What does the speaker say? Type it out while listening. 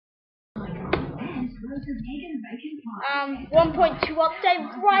1.2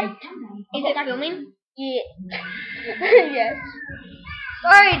 update, right? Is it filming? Yeah. Yes.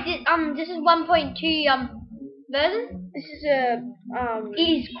 Sorry, this is 1.2 version. This is a It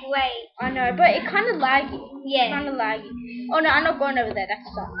is great. I know, but it kind of laggy. Yeah. Kind of laggy. Oh no, I'm not going over there. That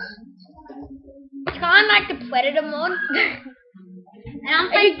sucks. It's kind of like the Predator mod. And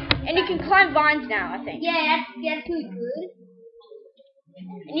I'm And you can climb vines now, I think. yeah, that's pretty good.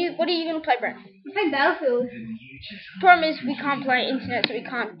 And what are you gonna play, Brent? I play Battlefield. Problem is we can't play internet, so we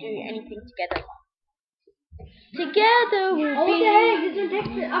can't do anything together. Together we'll Oh, be. yeah, there's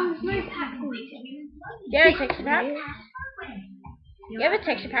no pack for it. Do you have a texture pack? You have a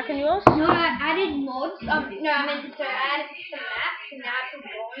texture pack on yours? No, I added mods. No, I meant to add some maps and now some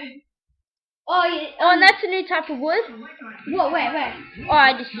drawing. Oh, yeah. Oh, and that's a new type of wood. What? Where? Oh,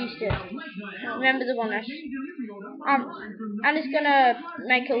 I just used it. Remember the one I. I'm just gonna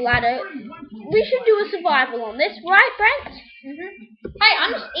make a ladder. We should do a survival on this, right, Brent? Hey,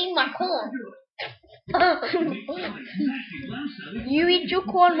 I'm just eating my corn. You eat your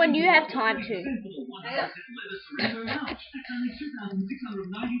corn when you have time to.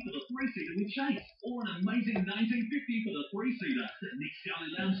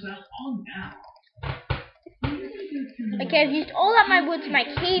 Okay, I've used all of my wood to make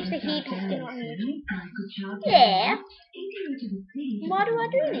heaps of sticks. Yeah. Why do I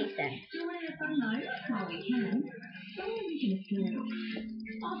do these then?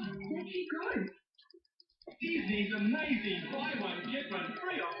 Disney's amazing buy one get one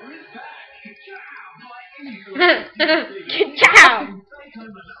free offer is back. Ciao.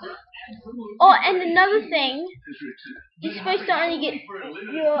 Oh, and another thing, you're supposed to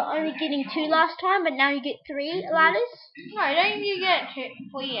you're only getting 2 last time, but now you get 3 ladders. No, don't you get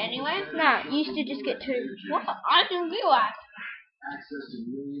 3 anyway? No, you used to just get 2. What? I didn't realize. Access to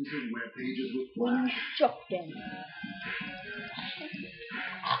millions of web pages with When you shop them.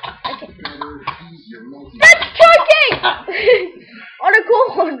 Okay. That's choking! On a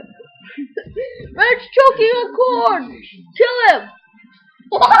corn! That's choking a corn! Kill him!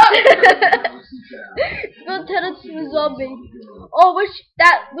 What? Don't tell it's a zombie. Oh, which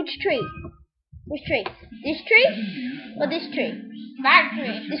tree? Which tree? This tree? Or this tree? That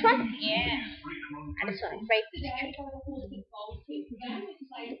tree. This one? Yeah. And this one. Right.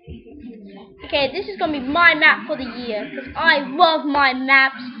 Okay, this is gonna be my map for the year, because I love my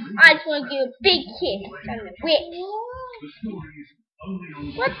maps. I just want to give a big hit on the whip.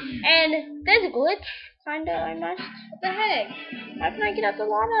 What? And there's a glitch. Kinda, I must. What the heck? How can I get out the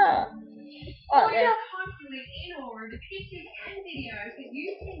ladder? Oh, there. Constantly in awe of the pictures and videos that you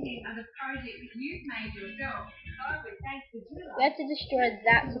send in of the project that you've made yourself. So, with thanks to Twitter, We have to destroy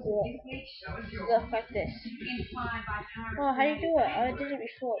that to do it. this week's show is yours. Go like this. Inspired by current Oh, how do you do it? Oh, I did it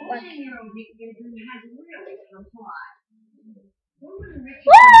before. Like. 14-year-old Nick Newton has really come to life. Woman Richard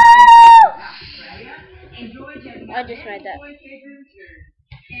Woo! from Australia enjoyed having I just made that. boy bedroom too.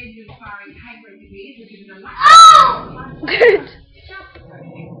 Heads inspiring cake recipes, which is a luxury. Oh! Good.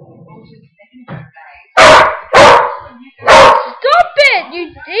 Stop it, you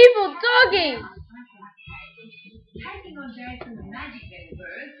evil doggy! Taking on Jason the Magic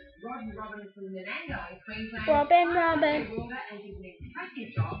Bird, Robin from Menango in Queensland. Robin. Water and his next practice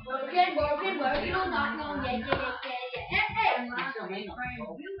job. Working all night long. Yeah. And last week, Graham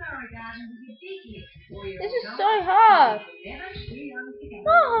Wheelbarrow Garden was a big hit. This is so hard. Never too young to go.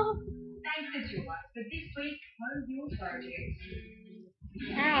 Oh. Thanks to Jules for this week's Home Your Project.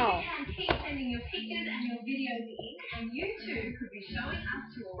 Ow. You can keep sending your pictures and your videos in, and you too could be showing up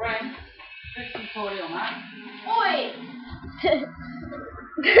to a brand. Let's some 40 on that. Oi!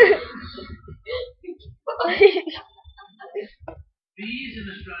 For years in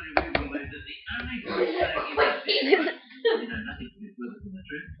Australia, we believe that the only place staying in the nothing to be further from the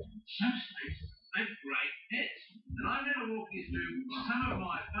truth. Some states make great pets. And I'm going to walk you through some of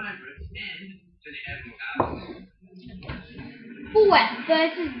my favourites and to the advocates. Fallout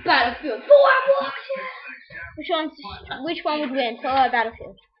versus Battlefield. Fallout. Which one would win? Fallout or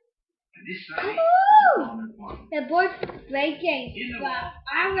Battlefield? They're both great games, but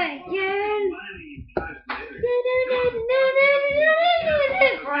I reckon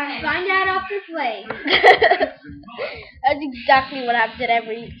find out after play. That's exactly what happens at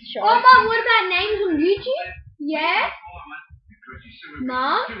every show. Oh, Mom, what about names on YouTube? Yeah?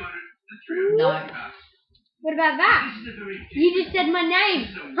 Mom? No. What about that? You just said my name.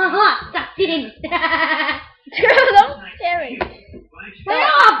 Haha, sucked it in. That was scary.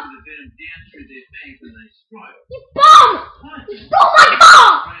 Stop! You bum! You stole my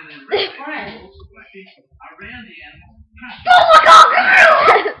car! Stole my car!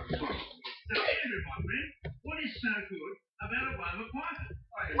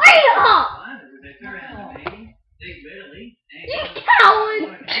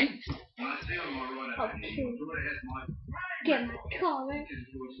 already.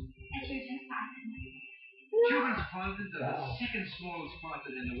 Children's pythons are the second smallest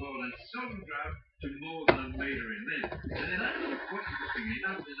python in the world and seldom grow to more than a metre in length. And they're only quite interestingly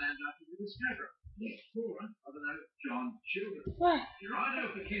enough, they're named after the discoverer, the explorer by the name of John Children. What? They're ideal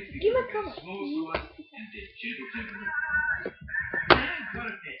for kids Give me a because cover. they're small size and they're gentle temperament. Now you've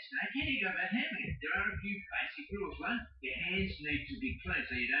got a pet snake, how do you go about handling it? There are a few basic rules. One, your hands need to be clean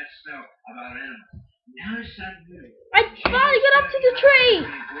so you don't smell of other animals. No sudden movement. I finally got up to the tree!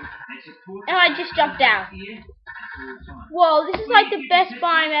 And I just jumped down. Whoa, this is like the best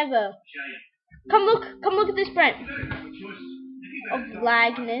biome ever. Come look at this, Brent. Of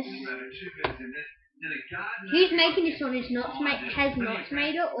lagness. Who's making this one? Has nuts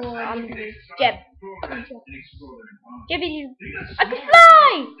made it, or Jeb. Jeb, I can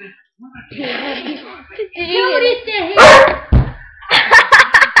fly! Did you hear this?